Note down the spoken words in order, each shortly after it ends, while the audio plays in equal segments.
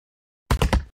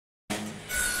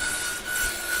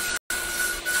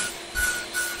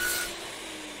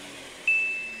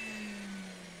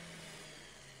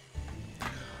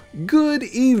Good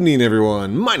evening,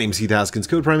 everyone. My name is Heath, Haskins,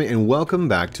 Code Primate, and welcome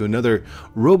back to another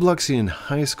Robloxian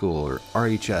High School, or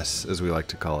RHS as we like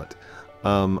to call it.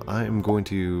 I am going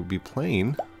to be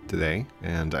playing today,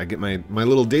 and I get my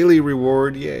little daily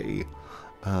reward. Yay!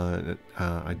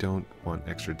 I don't want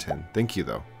extra 10. Thank you,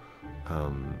 though.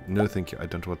 No, thank you. I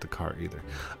don't want the car either.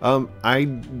 I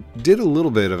did a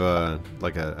little bit of a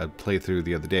playthrough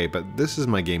the other day, but this is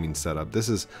my gaming setup. This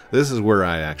is where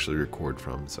I actually record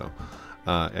from. So.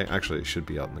 Actually, it should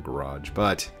be out in the garage,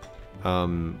 but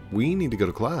we need to go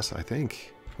to class, I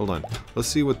think. Hold on. Let's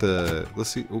see what the...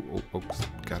 Let's see... Oh,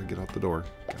 gotta get out the door.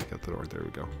 Gotta get out the door. There we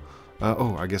go.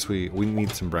 Oh, I guess we need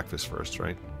some breakfast first,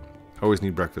 right? Always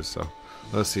need breakfast, so...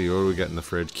 Let's see, what do we got in the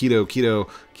fridge?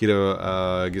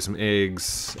 Keto. Get some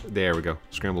eggs. There we go.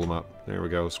 Scramble them up. There we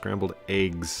go. Scrambled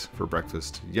eggs for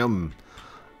breakfast. Yum!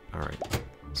 Alright.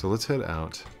 So let's head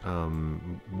out.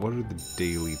 What are the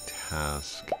daily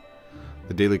tasks?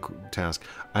 The daily task.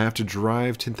 I have to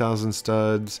drive 10,000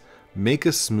 studs, make a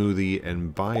smoothie,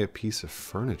 and buy a piece of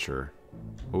furniture.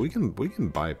 Well, we can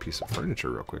buy a piece of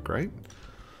furniture real quick, right?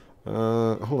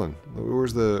 Hold on.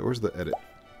 Where's the edit?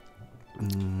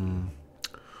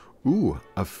 Ooh,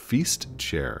 a feast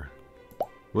chair.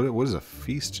 What is a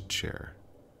feast chair?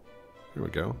 There we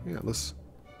go. Yeah, let's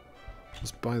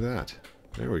buy that.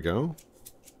 There we go.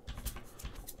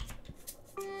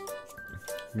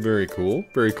 Very cool,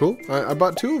 very cool. I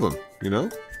bought 2 of them, you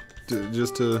know,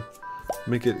 just to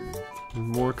make it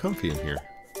more comfy in here.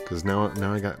 Because now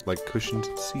I got like cushioned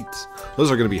seats. Those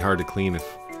are gonna be hard to clean if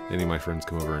any of my friends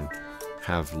come over and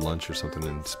have lunch or something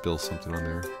and spill something on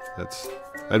there.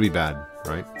 That'd be bad,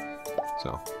 right?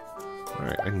 So, all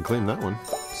right, I can claim that one.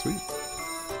 Sweet.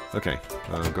 Okay,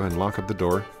 go ahead and lock up the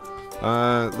door.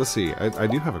 Let's see. I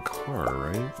do have a car,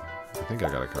 right? I think I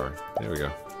got a car. There we go.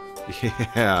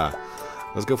 Yeah.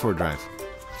 Let's go for a drive.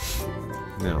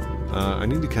 Now, I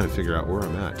need to kind of figure out where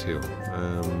I'm at too.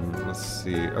 Let's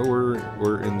see. Oh,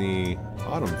 we're in the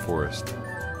autumn forest.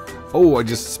 Oh, I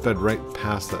just sped right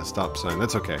past that stop sign.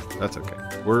 That's okay. That's okay.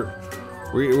 We're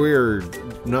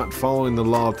not following the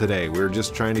law today. We're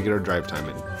just trying to get our drive time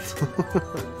in.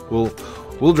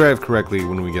 We'll drive correctly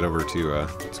when we get over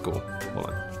to school. Hold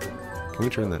on. Can we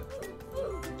turn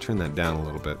that down a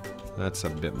little bit? That's a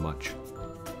bit much.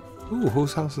 Ooh,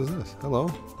 whose house is this? Hello.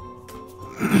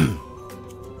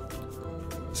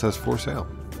 It says for sale.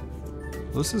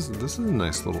 This is a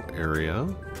nice little area.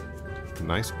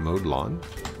 Nice mowed lawn.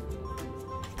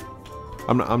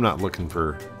 I'm not looking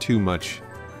for too much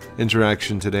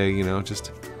interaction today, you know,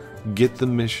 just get the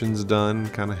missions done,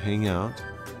 kind of hang out.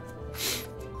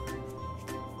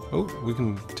 Oh, we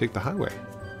can take the highway.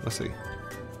 Let's see.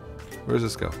 Where does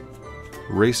this go?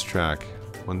 Racetrack.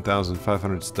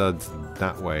 1,500 studs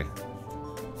that way.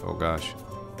 Oh gosh.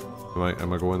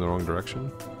 Am I going the wrong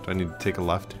direction? Do I need to take a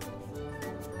left?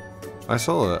 I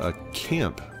saw a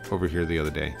camp over here the other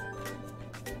day.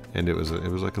 And it was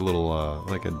like a little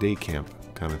like a day camp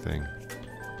kind of thing.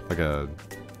 Like a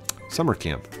summer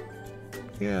camp.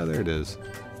 Yeah, there it is.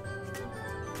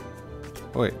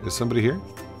 Oh wait, is somebody here?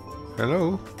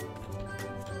 Hello?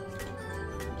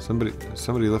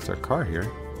 Somebody left their car here.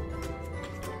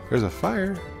 There's a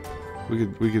fire.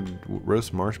 We could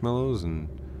roast marshmallows and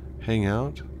hang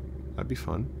out. That'd be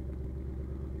fun.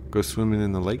 Go swimming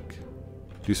in the lake.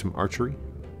 Do some archery.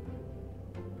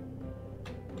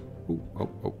 Ooh,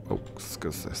 oh. Let's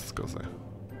go there.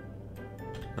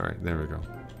 Alright, there we go.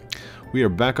 We are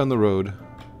back on the road.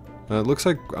 It looks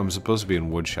like I'm supposed to be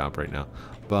in wood shop right now,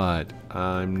 but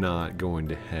I'm not going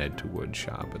to head to wood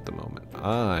shop at the moment.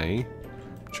 I'm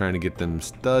trying to get them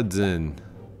studs in.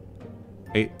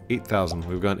 8,000.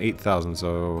 We've gone 8,000,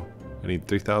 so I need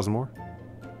 3,000 more.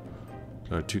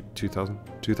 Or 2,000.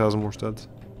 2,000 more studs.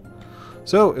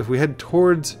 So if we head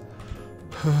towards,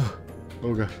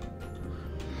 oh gosh.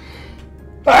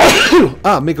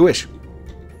 Make a wish.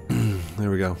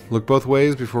 There we go. Look both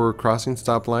ways before crossing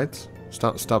stoplights.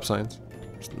 Stop signs.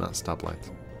 Not stoplights.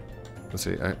 Let's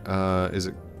see. Is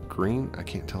it green? I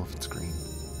can't tell if it's green.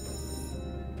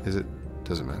 Is it?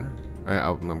 Doesn't matter.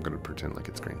 I'm gonna pretend like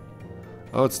it's green.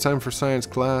 Oh, it's time for science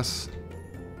class.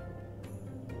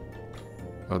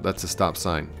 Oh, that's a stop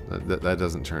sign. That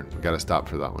doesn't turn. We gotta stop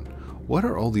for that one. What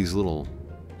are all these little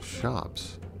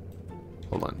shops?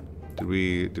 Hold on. Did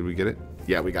we get it?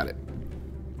 Yeah, we got it.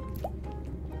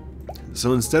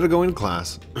 So instead of going to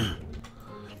class,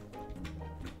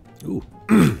 ooh,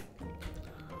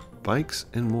 bikes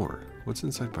and more. What's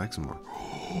inside bikes and more?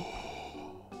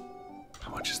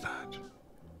 How much is that?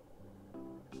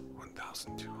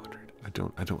 1,200.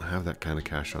 I don't have that kind of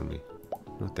cash on me.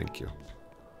 No, thank you.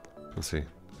 Let's see.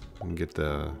 And get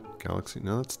the Galaxy.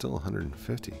 No, that's still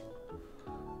 150.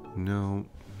 No.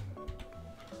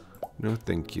 No,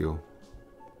 thank you.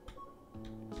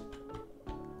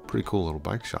 Pretty cool little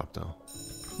bike shop, though.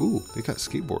 Ooh, they got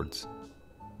skateboards.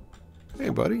 Hey,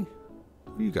 buddy.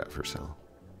 What do you got for sale?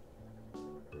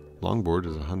 Longboard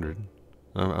is 100.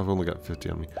 I've only got 50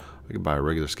 on me. I could buy a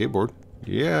regular skateboard.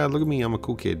 Yeah, look at me. I'm a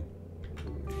cool kid.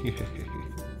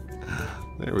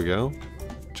 There we go.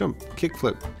 Jump.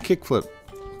 Kickflip. Kickflip.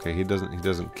 Okay, he doesn't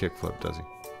kickflip, does he?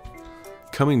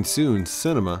 Coming soon,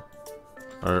 cinema.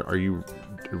 Are you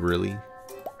really?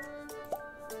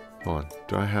 Hold on.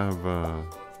 Do I have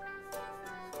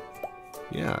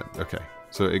yeah, okay.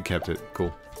 So it kept it.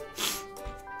 Cool.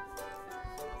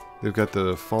 They've got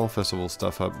the fall festival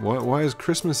stuff up. Why is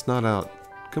Christmas not out?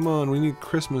 Come on, we need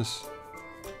Christmas.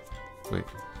 Wait.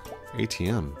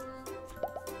 ATM.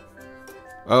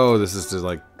 Oh, this is just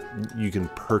like you can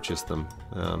purchase them.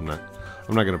 I'm not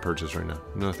gonna purchase right now.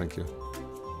 No, thank you.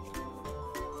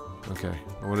 Okay.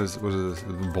 What is this?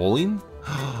 Bowling?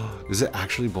 Is it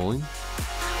actually bowling?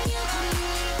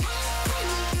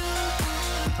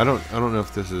 I don't know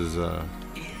if this is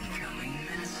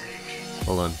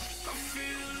hold on.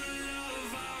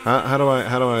 How do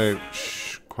I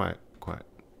shh, quiet.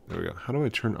 There we go. How do I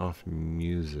turn off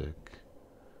music?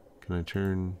 Can I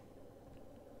turn?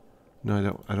 No,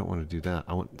 I don't want to do that.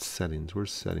 I want settings.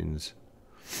 Where's settings?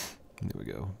 There we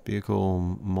go.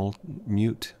 Vehicle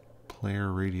mute,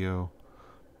 player radio,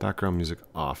 background music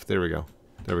off. There we go.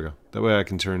 There we go. That way I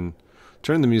can turn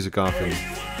the music off, and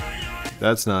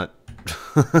that's not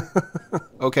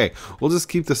okay. We'll just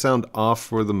keep the sound off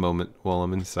for the moment while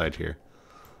I'm inside here.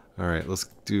 All right, let's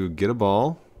do get a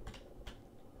ball.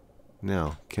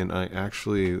 Now, can I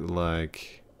actually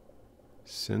like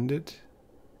send it?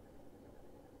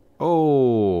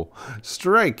 Oh,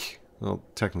 strike. Well,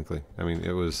 technically, I mean,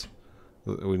 it was,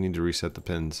 we need to reset the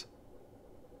pins.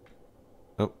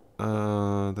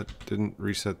 Oh, that didn't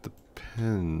reset the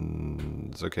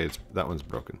pins. Okay, that one's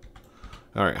broken.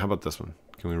 All right, how about this one?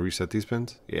 Can we reset these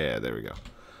pins? Yeah, there we go.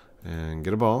 And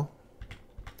get a ball.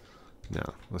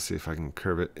 Now, let's see if I can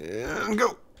curve it and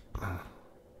go.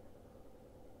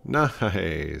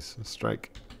 Nice.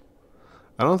 Strike.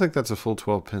 I don't think that's a full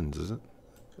 12 pins, is it?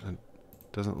 It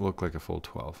doesn't look like a full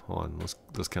 12. Hold on,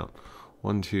 let's count.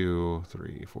 1, 2,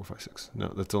 3, 4, 5, 6.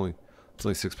 No, it's only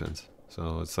 6 pins.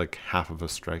 So it's like half of a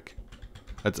strike.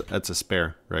 That's a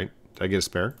spare, right? Did I get a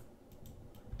spare?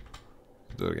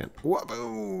 Do it again. Whoa,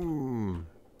 boom!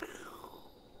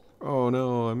 Oh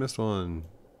no, I missed one.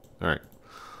 All right,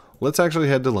 let's actually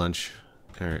head to lunch.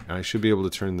 All right, I should be able to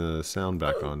turn the sound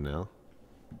back on now.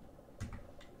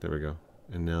 There we go.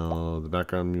 And now the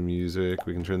background music,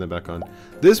 we can turn that back on.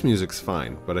 This music's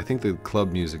fine, but I think the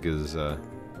club music is,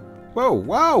 whoa,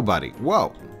 wow, buddy,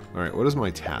 whoa. All right, what is my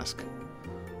task?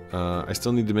 I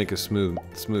still need to make a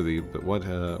smoothie, but what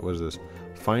is this?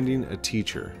 Finding a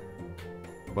teacher.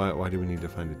 Why do we need to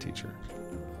find a teacher?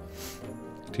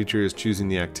 Teacher is choosing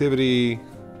the activity.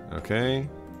 Okay.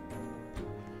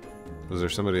 Was there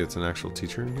somebody that's an actual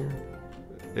teacher in here?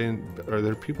 And are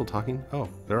there people talking? Oh,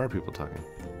 there are people talking.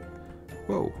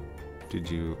 Whoa. Did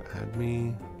you add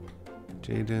me?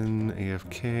 Jaden,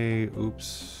 AFK,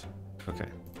 oops. Okay.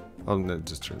 I'll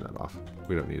just turn that off.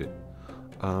 We don't need it.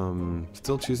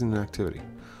 Still choosing an activity.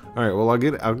 Alright, well I'll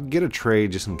get a tray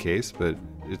just in case, but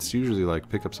it's usually like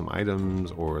pick up some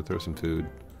items or throw some food.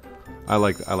 I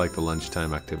like the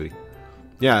lunchtime activity.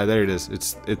 Yeah, there it is.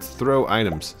 It's throw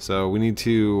items. So we need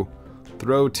to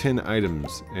throw 10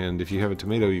 items, and if you have a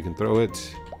tomato you can throw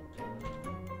it.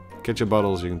 Ketchup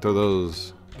bottles, you can throw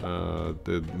those.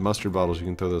 The mustard bottles, you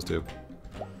can throw those too.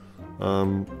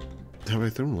 Have I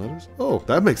thrown lettuce? Oh,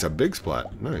 that makes a big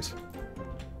splat. Nice.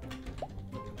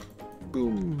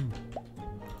 Boom.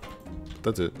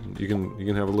 That's it. You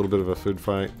can have a little bit of a food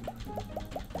fight.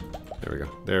 There we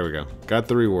go. There we go. Got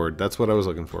the reward. That's what I was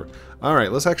looking for. All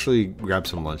right, let's actually grab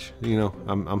some lunch. You know,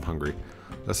 I'm hungry.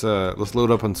 Let's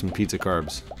load up on some pizza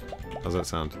carbs. How's that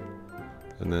sound?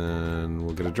 And then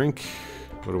we'll get a drink.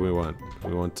 What do we want?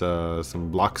 We want some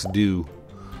Blocks Dew.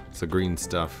 It's the green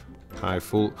stuff. High,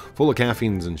 full of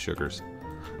caffeines and sugars.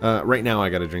 Right now I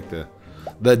gotta drink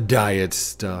the diet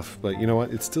stuff, but you know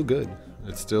what? It's still good.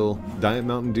 It's still Diet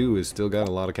Mountain Dew has still got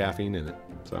a lot of caffeine in it.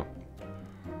 So.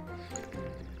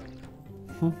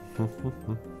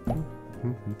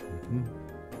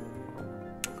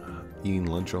 Eating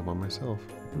lunch all by myself.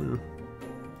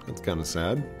 That's kind of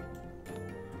sad.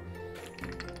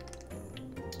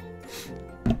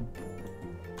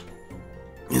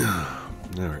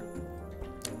 All right.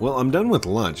 Well, I'm done with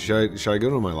lunch. Should I go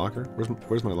to my locker?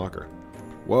 Where's my locker?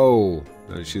 Whoa.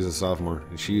 She's a sophomore.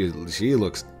 And she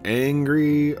looks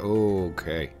angry.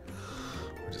 Okay.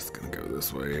 We're just gonna go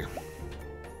this way.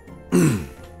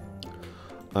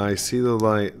 I see the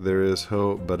light. There is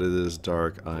hope, but it is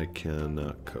dark. I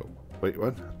cannot cope. Wait,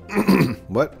 what?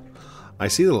 What? I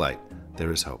see the light.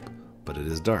 There is hope, but it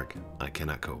is dark. I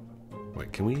cannot cope.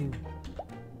 Wait, can we...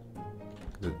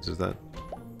 Does that...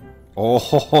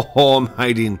 Oh, I'm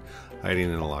hiding in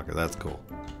a locker. That's cool.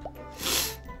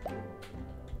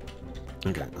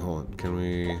 Okay, hold on. Can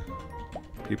we...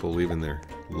 People leaving their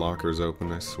lockers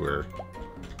open, I swear.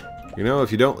 You know,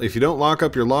 if you don't lock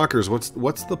up your lockers, what's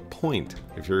the point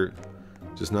if you're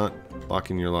just not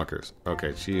locking your lockers?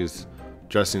 Okay, she is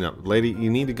dressing up. Lady, you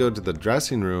need to go to the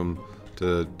dressing room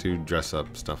to do dress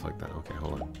up stuff like that. Okay,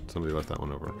 hold on. Somebody left that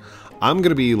one over. I'm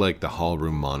gonna be like the hall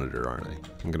room monitor, aren't I?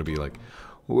 I'm gonna be like,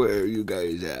 where are you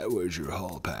guys at? Where's your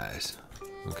hall pass?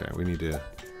 Okay, we need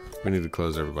to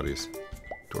close everybody's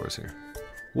doors here.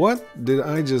 What did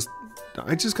I just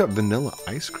got vanilla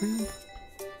ice cream?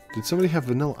 Did somebody have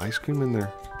vanilla ice cream in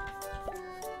there?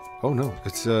 Oh no,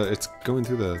 it's going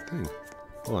through the thing.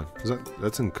 Hold on,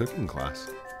 that's in cooking class.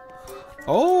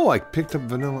 Oh, I picked up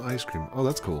vanilla ice cream. Oh,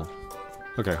 that's cool.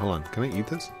 Okay, hold on. Can I eat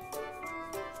this?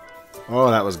 Oh,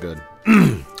 that was good.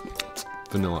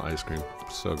 Vanilla ice cream,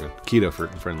 so good. Keto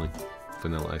friendly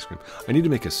vanilla ice cream. I need to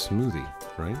make a smoothie,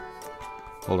 right?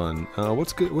 Hold on.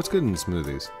 What's good? What's good in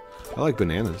smoothies? I like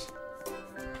bananas.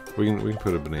 We can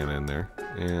put a banana in there.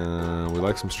 And we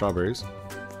like some strawberries.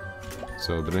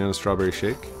 So banana strawberry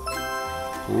shake.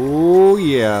 Oh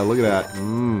yeah, look at that.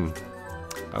 Mmm.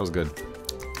 That was good.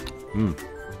 Mmm.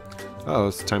 Oh,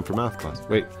 it's time for math class.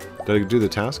 Wait, did I do the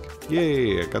task?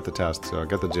 Yay, I got the task, so I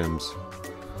got the gems.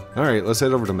 Alright, let's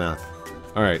head over to math.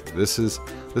 Alright, this is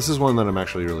one that I'm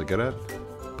actually really good at.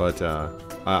 But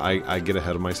I get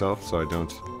ahead of myself, so I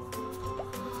don't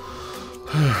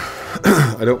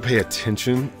I don't pay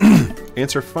attention.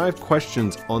 Answer 5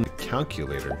 questions on the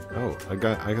calculator. Oh, I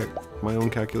got my own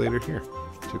calculator here.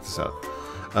 Check this out.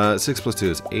 6 plus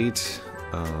 2 is 8.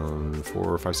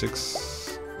 4, 5,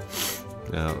 6.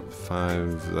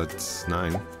 5, that's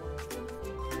 9.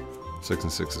 6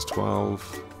 and 6 is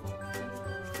 12.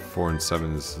 4 and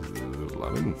 7 is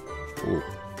 11.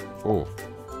 Oh,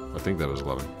 I think that was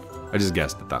 11. I just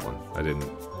guessed at that one. I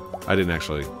didn't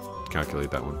actually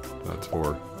calculate that one. That's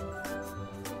 4.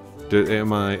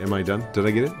 Am I done? Did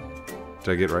I get it?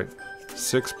 Did I get it right?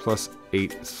 6 plus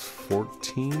 8 is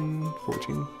 14?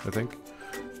 14, I think.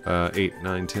 8,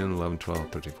 9, 10, 11,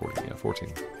 12, 13, 14. Yeah,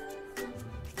 14.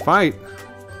 Fight!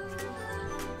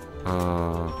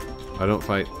 I don't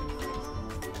fight.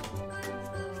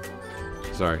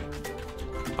 Sorry.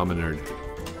 I'm a nerd.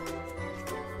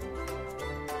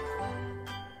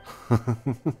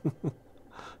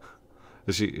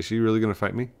 Is she really gonna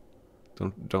fight me?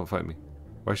 Don't fight me.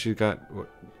 Why she got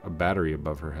a battery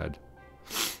above her head?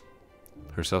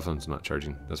 Her cell phone's not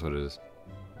charging. That's what it is.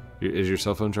 Is your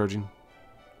cell phone charging?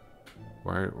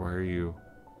 Why are you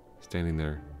standing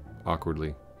there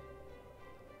awkwardly?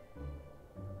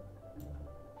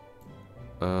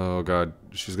 Oh god,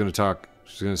 she's gonna talk.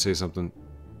 She's gonna say something.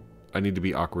 I need to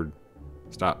be awkward.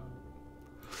 Stop.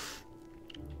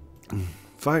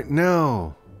 Fight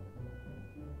now.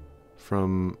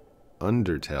 From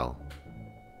Undertale.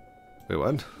 Wait,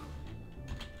 what?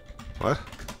 What?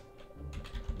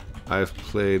 I've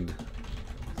played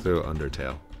through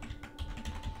Undertale.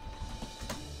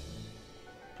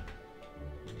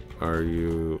 Are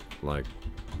you, like,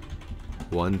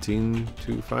 wanting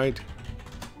to fight?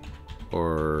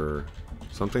 Or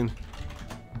something?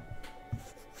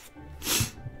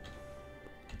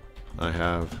 I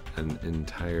have an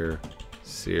entire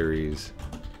series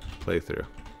playthrough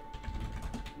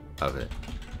of it.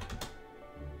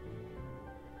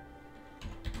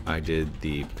 I did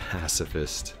the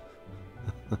pacifist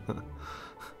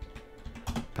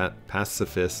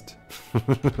pacifist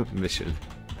mission.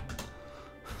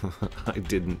 I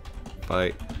didn't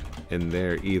fight in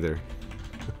there either.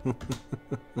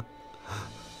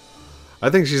 I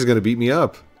think she's gonna beat me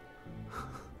up.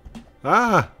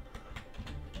 Ah!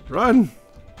 Run!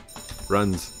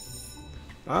 Runs.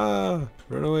 Ah!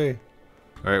 Run away.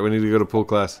 Alright, we need to go to pool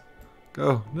class.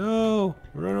 Go. No!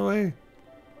 Run away.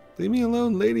 Leave me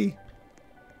alone, lady.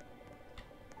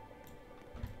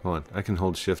 Hold on. I can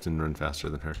hold shift and run faster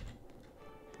than her.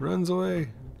 Runs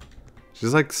away.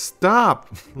 She's like,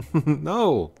 stop!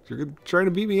 No! You're trying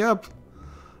to beat me up.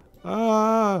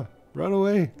 Ah! Run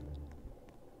away.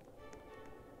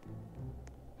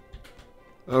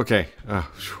 Okay.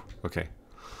 Okay.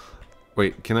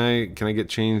 Wait, can I get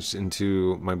changed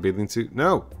into my bathing suit?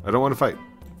 No! I don't want to fight.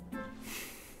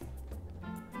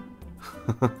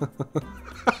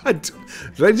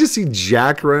 Did I just see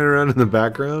Jack running around in the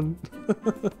background?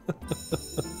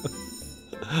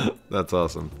 That's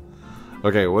awesome.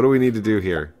 Okay, what do we need to do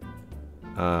here?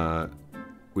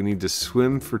 We need to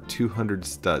swim for 200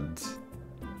 studs.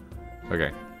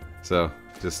 Okay, so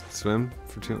just swim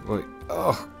for 200. Wait,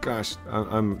 oh gosh,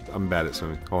 I'm bad at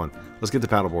swimming. Hold on, let's get the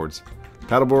paddle boards.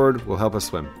 Paddleboard will help us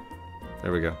swim.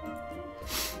 There we go.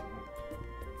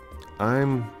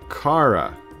 I'm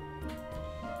Kara.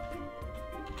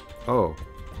 Oh,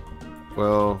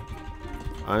 well,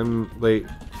 I'm late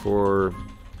for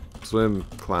swim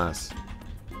class.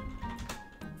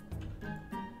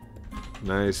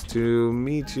 Nice to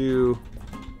meet you,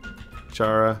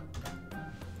 Chara.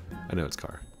 I know it's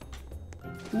Kara.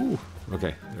 Ooh,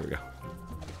 okay, there we go.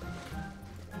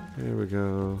 There we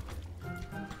go.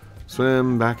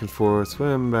 Swim back and forth,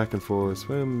 swim back and forth,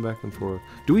 swim back and forth.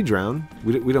 Do we drown?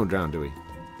 We don't drown, do we?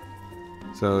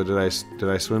 So did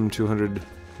I swim 200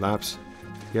 laps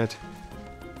yet?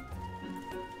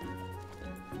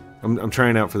 I'm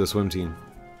trying out for the swim team.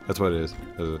 That's what it is.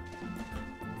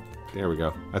 There we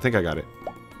go. I think I got it.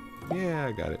 Yeah,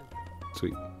 I got it.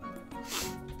 Sweet.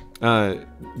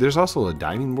 There's also a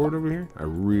diving board over here. I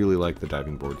really like the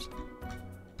diving boards.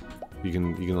 You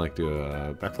can like do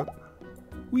a backflip.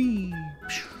 Whee!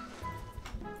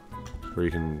 Or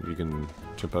you can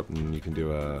jump up and you can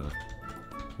do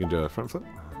a front flip.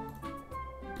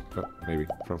 Oh, maybe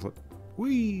front flip.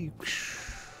 Whee!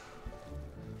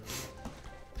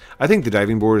 I think the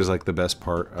diving board is like the best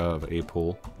part of a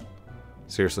pool.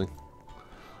 Seriously.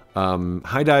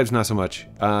 High dives, not so much.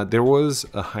 There was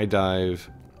a high dive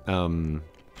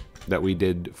that we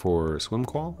did for swim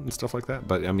qual and stuff like that,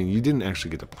 but I mean, you didn't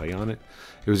actually get to play on it.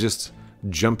 It was just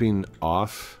jumping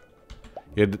off.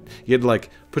 You had to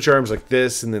like put your arms like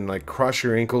this and then like cross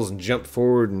your ankles and jump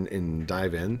forward and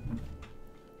dive in.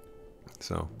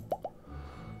 So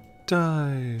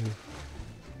dive.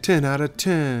 10 out of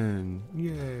 10.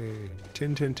 Yay.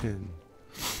 10, 10, 10.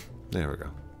 There we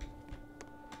go.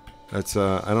 That's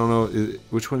I don't know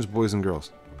which one's boys and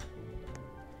girls.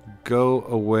 Go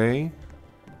away.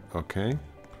 Okay.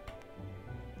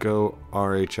 Go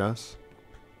RHS.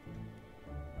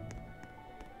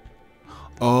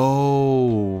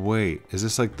 Oh, wait. Is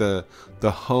this like the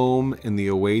home and the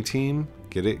away team?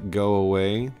 Get it? Go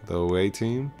away. The away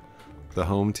team. The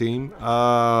home team.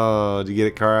 Oh, do you get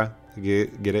it, Kara?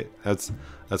 Get it? That's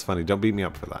funny. Don't beat me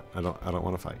up for that. I don't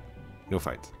want to fight. No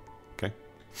fights. Okay?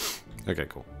 Okay,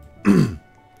 cool.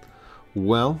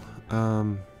 Well,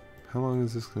 how long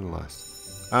is this going to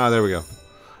last? Ah, there we go.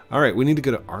 All right, we need to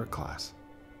go to art class.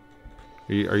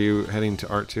 Are you heading to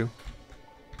art too?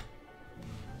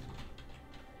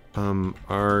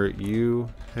 Are you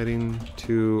heading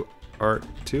to art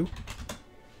too?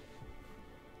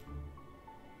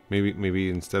 Maybe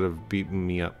instead of beating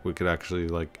me up, we could actually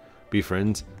like be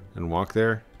friends and walk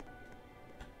there.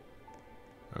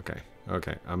 Okay.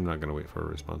 I'm not gonna wait for a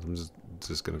response. I'm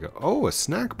just gonna go. Oh, a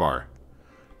snack bar.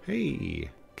 Hey,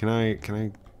 can I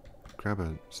grab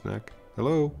a snack?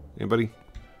 Hello, anybody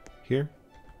here?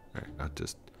 All right, I'll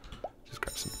just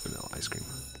grab some vanilla ice cream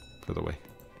for the way.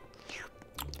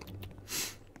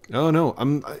 Oh no,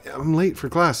 I'm late for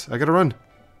class. I gotta run.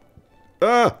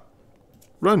 Ah,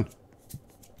 run.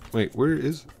 Wait, where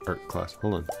is art class?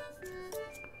 Hold on.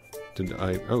 Did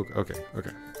I? Oh, okay.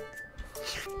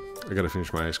 I gotta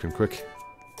finish my ice cream quick.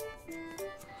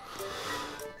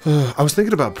 I was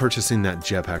thinking about purchasing that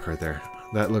jetpack right there.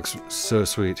 That looks so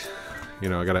sweet. You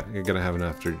know, I gotta have an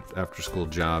after school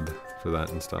job for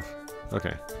that and stuff.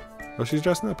 Okay. Oh, she's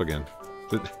dressing up again.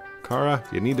 Kara,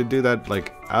 you need to do that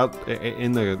like out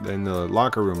in the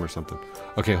locker room or something.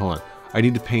 Okay, hold on. I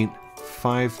need to paint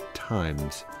 5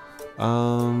 times.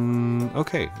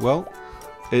 Okay. Well,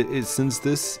 since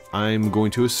this I'm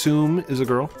going to assume is a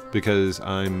girl because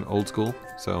I'm old school.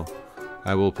 So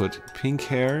I will put pink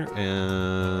hair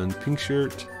and pink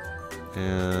shirt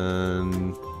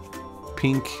and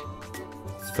pink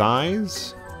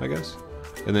thighs, I guess.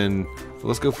 And then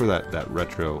let's go for that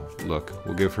retro look.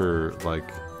 We'll give her like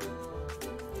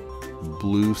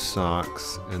blue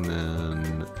socks, and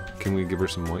then can we give her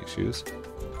some white shoes?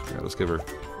 Yeah, let's give her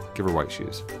white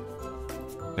shoes.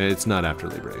 It's not after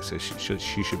Labor Day, so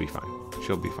she should be fine.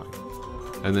 She'll be fine.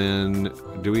 And then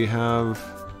do we have?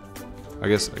 I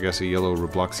guess a yellow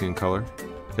Robloxian color.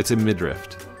 It's a midriff.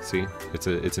 See,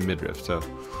 it's a midriff. So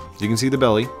you can see the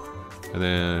belly, and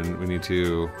then we need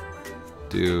to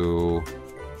do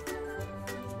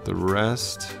the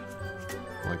rest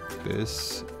like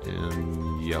this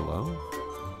in yellow.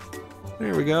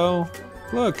 There we go.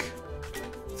 Look.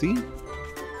 See?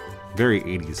 Very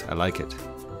 80s. I like it.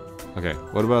 Okay,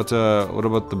 what about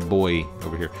the boy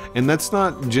over here? And that's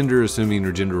not gender assuming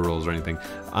or gender roles or anything.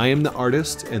 I am the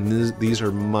artist, and these are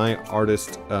my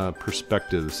artist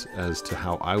perspectives as to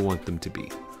how I want them to be.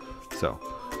 So,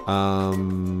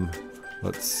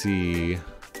 let's see.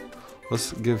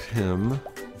 Let's give him.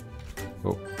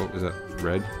 Oh, what was that?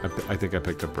 Red? I think I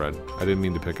picked up red. I didn't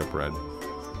mean to pick up red.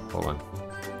 Hold on.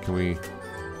 Can we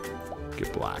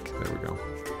get black? There we go.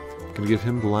 Can we give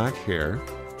him black hair?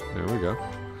 There we go.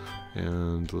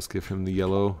 And let's give him the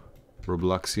yellow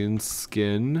Robloxian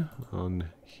skin on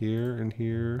here and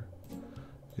here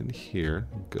and here.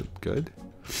 Good, good.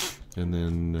 And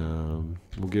then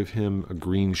we'll give him a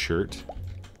green shirt.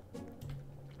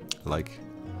 Like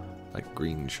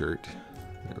green shirt.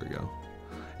 There we go.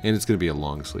 And it's going to be a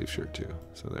long sleeve shirt too.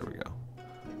 So there we go.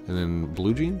 And then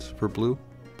blue jeans for blue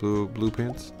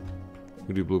pants.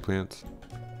 We do blue pants.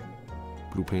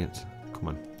 Blue pants. Come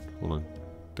on. Hold on.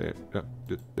 There,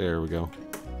 there we go.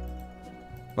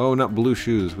 Oh, not blue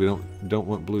shoes. We don't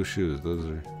want blue shoes.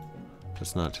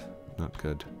 That's not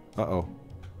good. Uh-oh.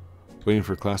 Waiting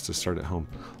for class to start at home.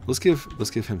 Let's give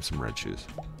him some red shoes.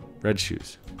 Red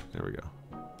shoes. There we go.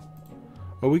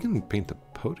 Oh, we can paint the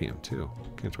podium too,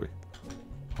 can't we?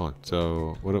 Hold on.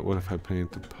 So what if I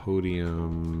paint the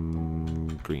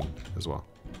podium green as well?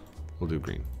 We'll do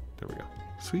green. There we go.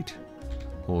 Sweet.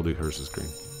 We'll do hers as green.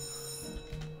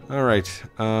 Alright,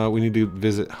 we need to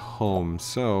visit home,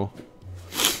 so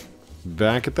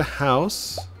back at the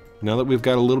house, now that we've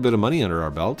got a little bit of money under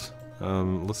our belt,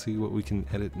 let's see what we can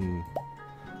edit and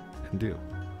do.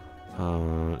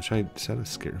 Should I set a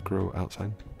scarecrow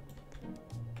outside?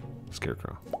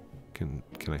 Scarecrow. Can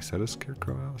I set a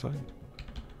scarecrow outside?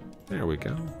 There we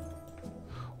go.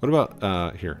 What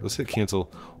about, here, let's hit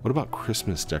cancel. What about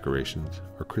Christmas decorations?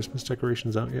 Are Christmas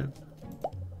decorations out yet?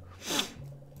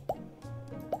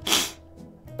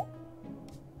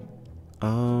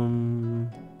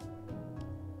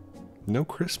 No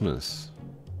Christmas.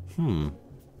 We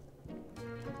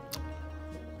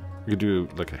could do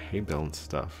like a hay bale and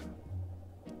stuff.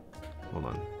 Hold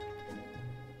on.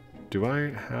 Do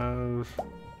I have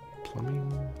plumbing?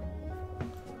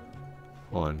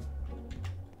 Hold on.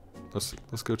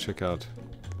 Let's go check out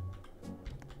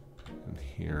in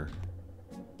here.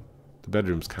 The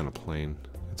bedroom's kind of plain.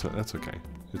 That's okay.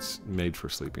 It's made for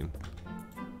sleeping.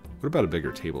 What about a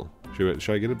bigger table? Should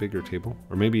I get a bigger table?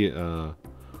 Or maybe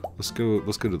let's go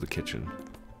to the kitchen.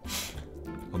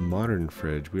 A modern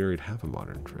fridge. We already have a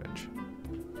modern fridge.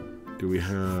 Do we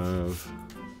have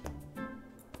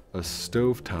a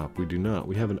stovetop? We do not.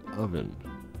 We have an oven.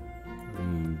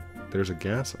 And there's a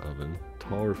gas oven.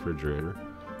 Tall refrigerator.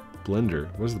 Blender.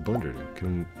 What does the blender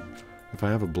do? If I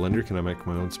have a blender, can I make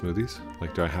my own smoothies?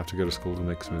 Like, do I have to go to school to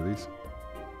make smoothies?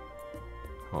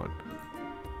 Hold on.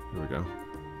 Here we go.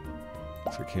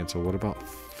 So cancel. What about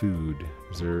food?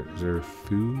 Is there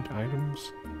food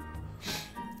items?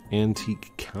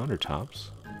 Antique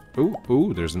countertops.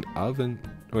 Ooh, there's an oven.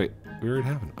 Wait, we already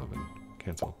have an oven.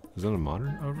 Cancel. Is that a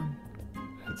modern oven?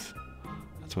 That's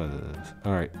what it is.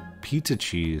 Alright. Pizza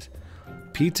cheese.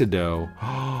 Pizza dough.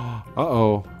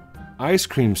 Uh-oh. Ice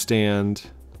cream stand.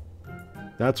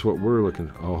 That's what we're looking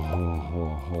for.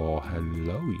 Oh,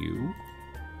 hello you.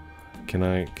 Can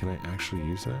I actually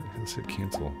use that? Let's hit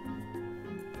cancel.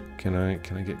 Can I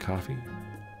get coffee?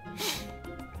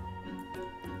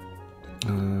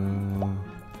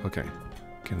 Okay.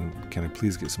 Can I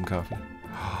please get some coffee?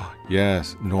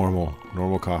 Yes, normal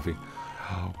coffee.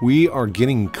 We are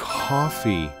getting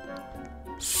coffee.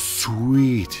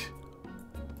 Sweet.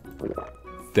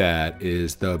 That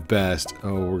is the best.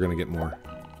 Oh, we're gonna get more.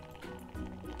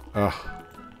 Oh.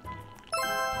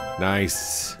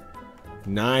 Nice.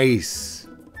 Nice.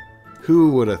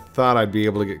 Who would have thought I'd be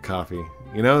able to get coffee?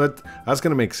 You know, that's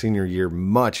gonna make senior year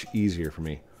much easier for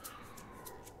me.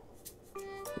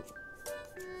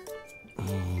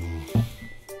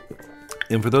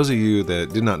 And for those of you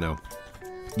that did not know,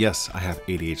 yes, I have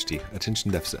ADHD,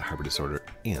 attention deficit hyper disorder,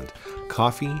 and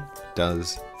coffee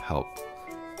does help.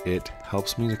 It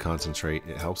helps me to concentrate,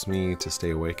 it helps me to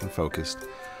stay awake and focused,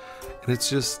 and it's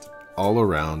just all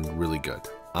around really good.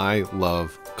 I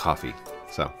love coffee.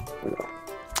 So,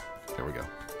 there we go.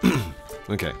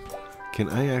 Okay, can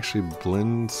I actually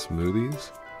blend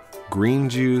smoothies? Green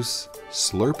juice,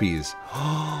 Slurpees.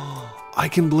 I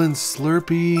can blend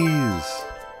Slurpees!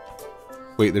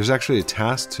 Wait, there's actually a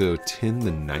task to attend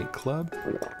the nightclub?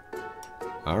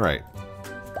 Alright,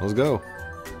 let's go.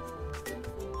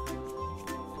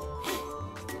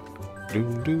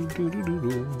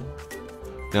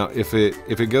 Now, if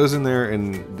it goes in there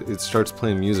and it starts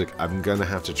playing music, I'm gonna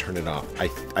have to turn it off.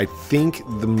 I think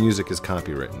the music is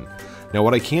copywritten. Now,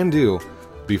 what I can do,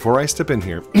 before I step in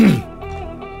here,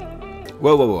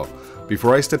 whoa.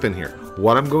 Before I step in here,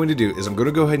 what I'm going to do is I'm going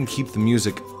to go ahead and keep the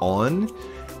music on.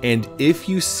 And if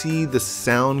you see the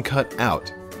sound cut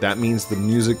out, that means the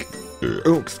music,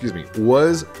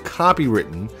 was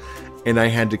copywritten, and I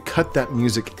had to cut that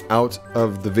music out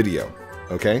of the video.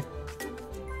 Okay?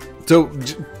 So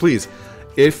please,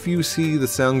 if you see the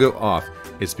sound go off,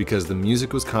 it's because the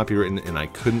music was copywritten and I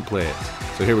couldn't play it.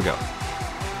 So here we go.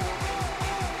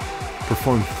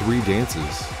 Perform 3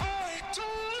 dances.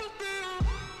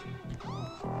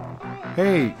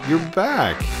 Hey, you're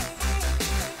back.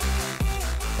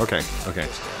 Okay.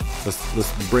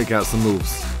 Let's break out some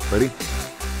moves. Ready?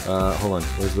 Hold on.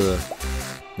 Where's the...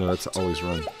 No, that's always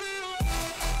run.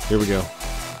 Here we go.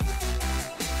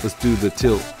 Let's do the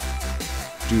tilt.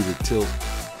 Do the tilt.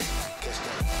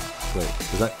 Wait,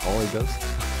 is that all he does?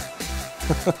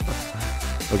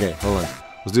 Okay, hold on.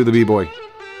 Let's do the B-boy.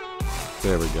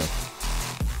 There we go.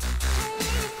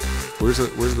 Where's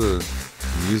the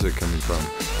music coming from?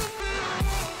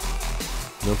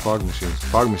 No fog machines.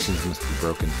 Fog machines must be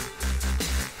broken.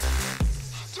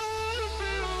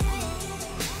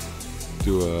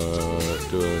 Do a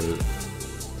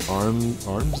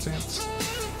arms dance?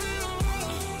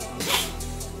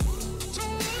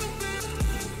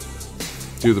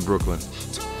 Do the Brooklyn.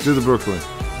 Do the Brooklyn.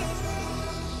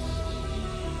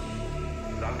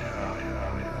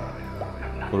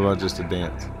 What about just a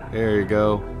dance? There you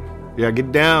go. Yeah,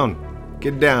 get down.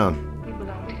 Get down.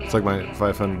 It's like my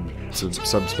 500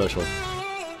 sub special.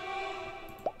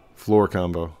 Floor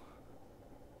combo.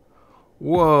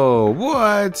 Whoa,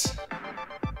 what?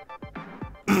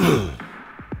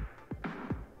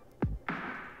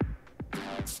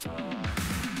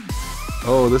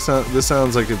 Oh, this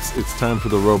sounds like it's time for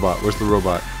the robot. Where's the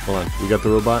robot? Hold on. We got the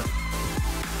robot?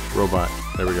 Robot.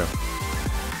 There we go.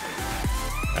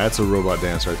 That's a robot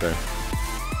dance right there.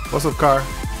 What's up, car?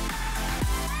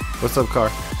 What's up, car?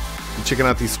 You checking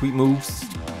out these sweet moves?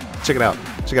 Check it out.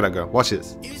 Check it out, girl. Watch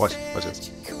this. Watch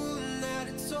this.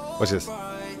 Watch this.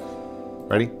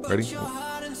 Ready? Ready?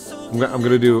 I'm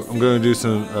gonna do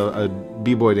some a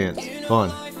b-boy dance. Hold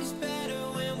on.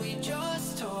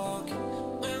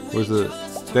 Where's the...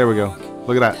 There we go.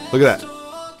 Look at that. Look at that.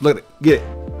 Look at it. Get it.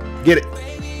 Get it.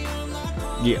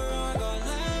 Yeah.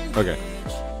 Okay.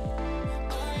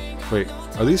 Wait.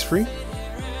 Are these free?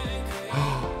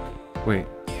 Wait.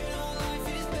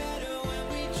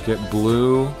 Get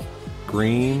blue,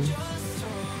 green,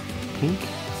 pink,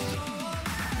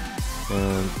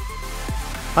 and...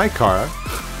 Hi, Kara.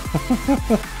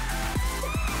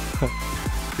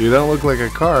 You don't look like a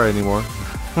car anymore.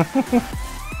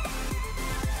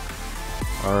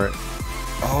 Alright.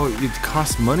 Oh, it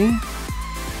costs money?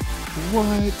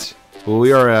 What? Well,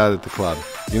 we are out at the club.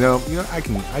 You know, I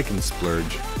can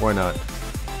splurge. Why not?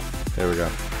 There we go.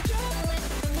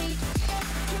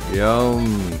 Yum.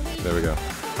 There we go.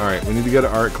 Alright, we need to go to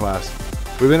art class.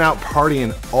 We've been out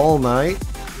partying all night,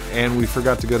 and we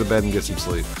forgot to go to bed and get some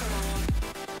sleep.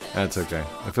 That's okay.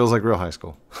 It feels like real high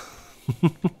school.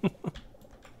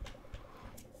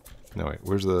 No, wait.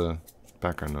 Where's the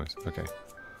background noise? Okay.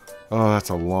 Oh, that's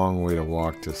a long way to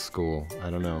walk to school. I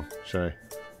don't know. Should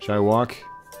I walk?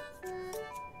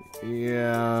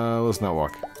 Yeah, let's not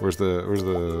walk. Where's the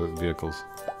vehicles?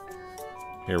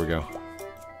 Here we go.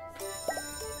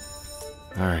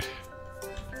 Alright.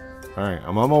 Alright,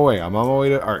 I'm on my way. I'm on my way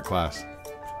to art class.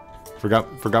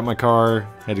 Forgot my car.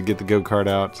 Had to get the go-kart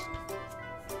out.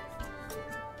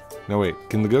 No, wait.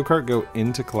 Can the go-kart go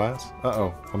into class?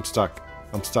 Uh-oh. I'm stuck.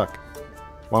 I'm stuck.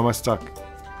 Why am I stuck?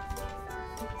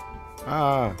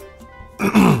 Ah.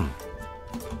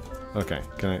 Okay.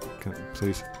 Can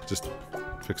please just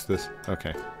fix this?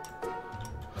 Okay.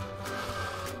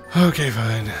 Okay,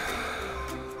 fine.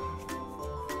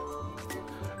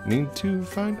 Need to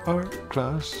find art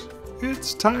class.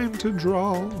 It's time to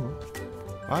draw.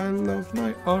 I love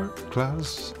my art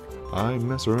class. I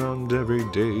mess around every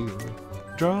day,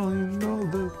 drawing all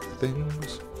the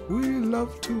things we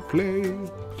love to play.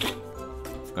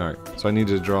 Alright, so I need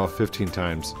to draw 15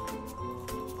 times.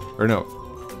 Or no,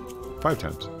 5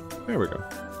 times. There we go.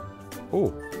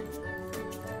 Oh.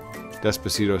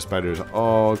 Despacito spiders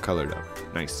all colored up.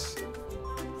 Nice.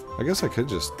 I guess I could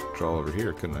just draw over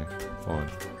here, couldn't I? Hold on.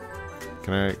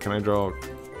 Can I draw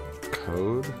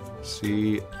code?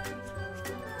 C-O-D.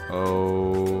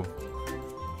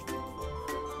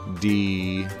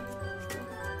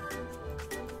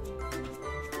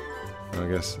 I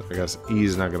guess E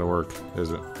is not gonna work,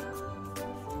 is it?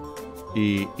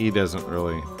 E doesn't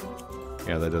really.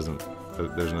 Yeah, that doesn't.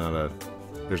 There's not a.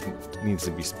 There needs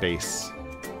to be space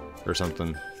or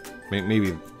something.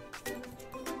 Maybe.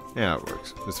 Yeah, it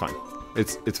works. It's fine.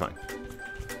 It's fine.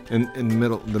 In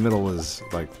the middle is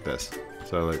like this.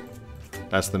 So like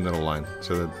that's the middle line.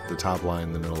 So the top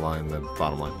line, the middle line, the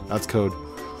bottom line. That's code.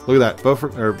 Look at that. Vote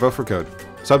for code.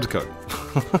 Sub to code.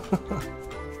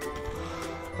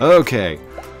 Okay.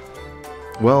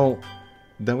 Well,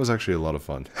 that was actually a lot of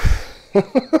fun.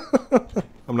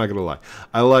 I'm not gonna lie.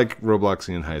 I like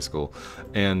Robloxing in high school,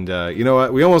 and you know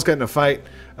what? We almost got in a fight.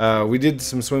 We did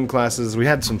some swim classes. We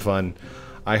had some fun.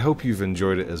 I hope you've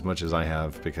enjoyed it as much as I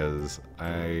have, because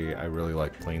I really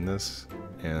like playing this,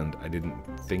 and I didn't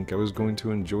think I was going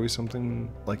to enjoy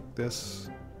something like this.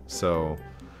 So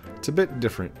it's a bit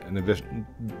different and a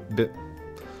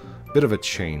bit of a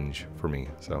change for me.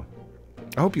 So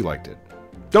I hope you liked it.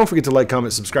 Don't forget to like,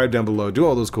 comment, subscribe down below, do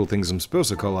all those cool things I'm supposed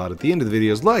to call out at the end of the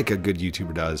videos like a good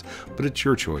YouTuber does, but it's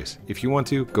your choice. If you want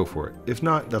to, go for it. If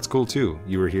not, that's cool too.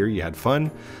 You were here, you had fun,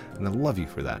 and I love you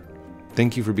for that.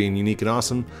 Thank you for being unique and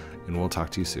awesome, and we'll talk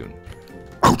to you soon.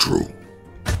 Outro.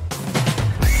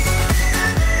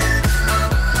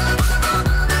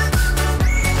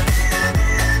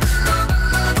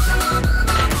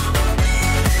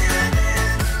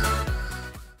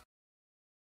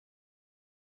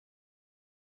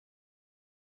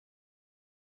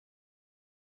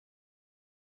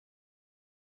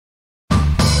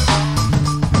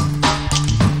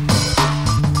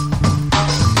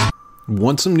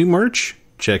 Want some new merch?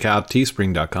 Check out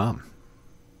teespring.com.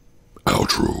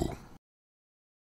 Outro.